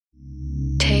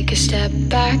Take a step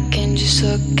back and just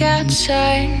look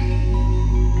outside.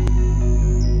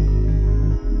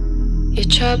 Your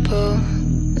trouble,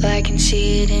 I can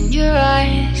see it in your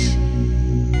eyes.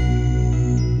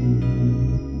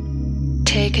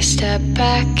 Take a step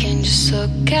back and just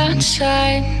look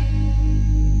outside.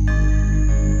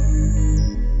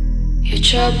 Your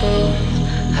trouble,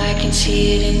 I can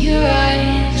see it in your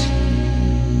eyes.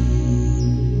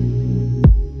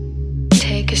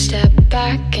 Take a step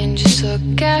back and just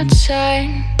look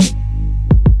outside.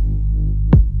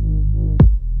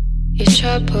 Your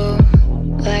trouble,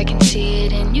 I can see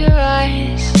it in your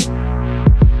eyes.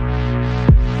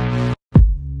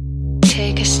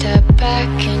 Take a step back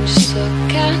and just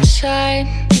look outside.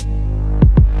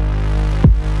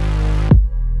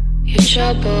 Your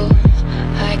trouble,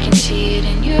 I can see it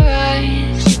in your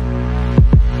eyes.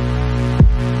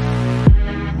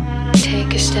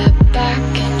 Take a step back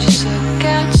and just look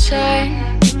outside.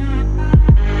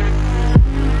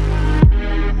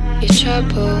 Your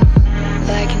trouble,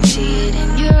 I can see it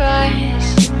in your eyes.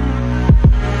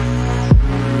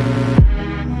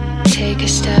 Take a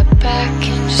step back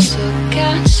and just look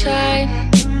outside.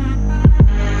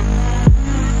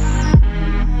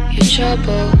 Your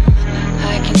trouble,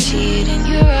 I can see it in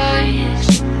your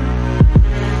eyes.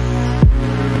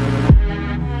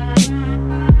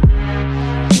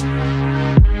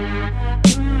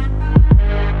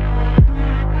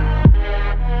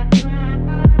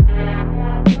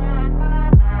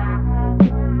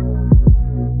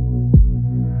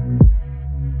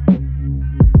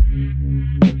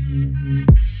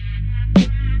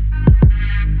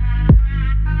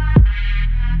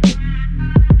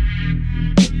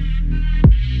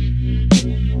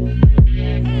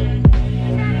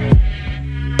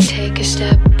 Take a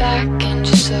step back and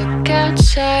just look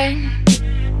outside.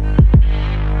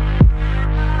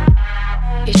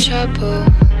 Your trouble,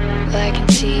 I can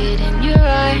see it in your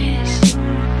eyes.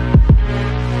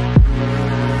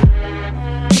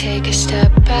 Take a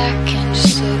step back and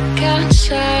just look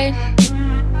outside.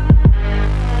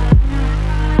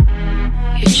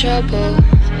 Your trouble,